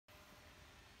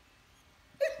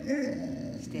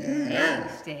Stay.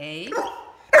 Stay.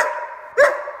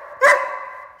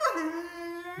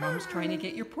 Mom's trying to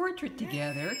get your portrait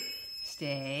together.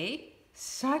 Stay.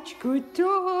 Such good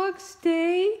dogs.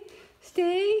 Stay.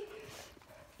 Stay.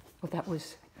 Well, that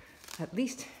was at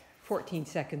least 14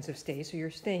 seconds of stay, so you're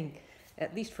staying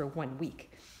at least for 1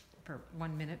 week. For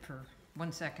 1 minute, for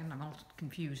 1 second. I'm all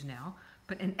confused now.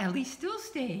 And Ellie's still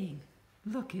staying.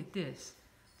 Look at this.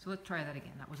 So let's try that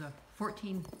again. That was a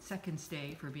 14-second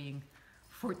stay for being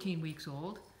 14 weeks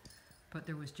old. But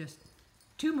there was just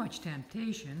too much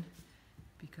temptation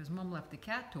because Mom left the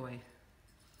cat toy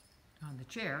on the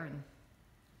chair, and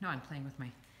now I'm playing with my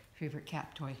favorite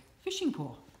cat toy fishing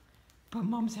pole. But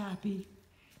Mom's happy.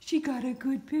 She got a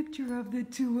good picture of the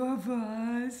two of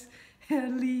us.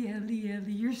 Ellie, Ellie,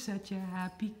 Ellie, you're such a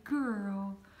happy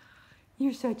girl.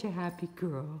 You're such a happy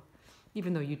girl,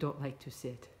 even though you don't like to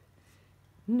sit.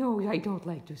 No, I don't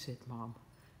like to sit, Mom.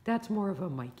 That's more of a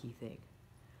Mikey thing.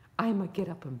 I'm a get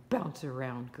up and bounce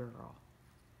around girl.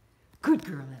 Good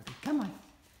girl, Ellie. Come on.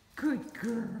 Good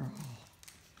girl.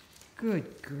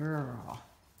 Good girl.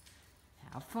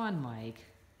 Have fun, Mike.